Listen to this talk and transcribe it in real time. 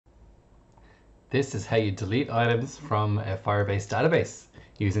This is how you delete items from a Firebase database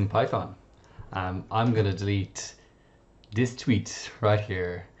using Python. I'm going to delete this tweet right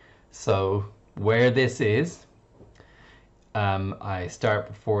here. So where this is, I start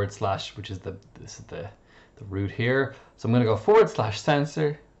with forward slash, which is the root here. So I'm going to go forward slash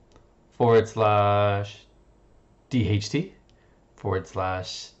censor forward slash DHT forward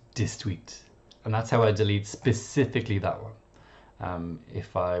slash this tweet. And that's how I delete specifically that one.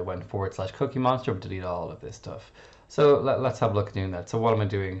 If I went forward slash cookie monster, I would delete all of this stuff. So let's have a look at doing that. So what am I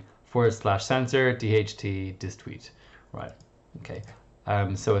doing? Forward slash censor DHT this tweet. Right. Okay.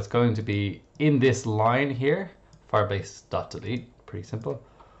 So it's going to be in this line here, firebase.delete. Pretty simple.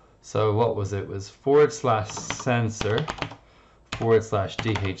 So what was it? It was forward slash censor forward slash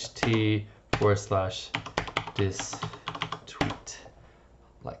DHT forward slash this tweet,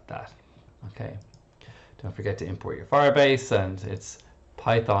 like that. Okay. Don't forget to import your Firebase, and it's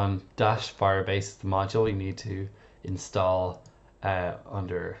python-firebase, the module you need to install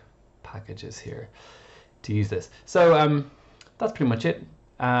under packages here to use this. So that's pretty much it.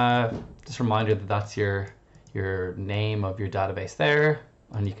 Just a reminder that that's your name of your database there,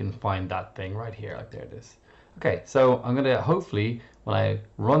 and you can find that thing right here, like there it is. Okay, so I'm going to hopefully, when I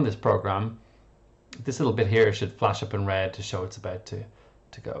run this program, this little bit here should flash up in red to show it's about to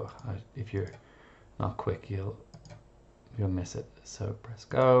go. If you're not quick, you'll miss it. So press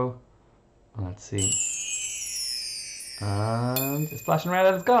go, and let's see, and it's flashing red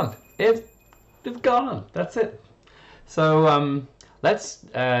and it's gone. It's gone. That's it. So let's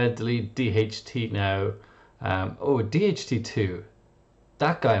delete DHT now. Oh, DHT2,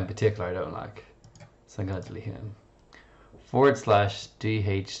 that guy in particular I don't like, so I'm gonna delete him. Forward slash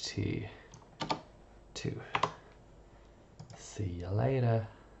DHT2. See you later.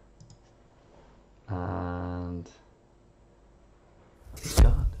 And it's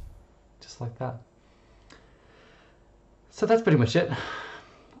gone, just like that. So that's pretty much it.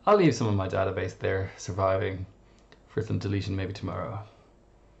 I'll leave some of my database there surviving for some deletion maybe tomorrow.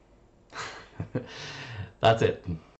 That's it.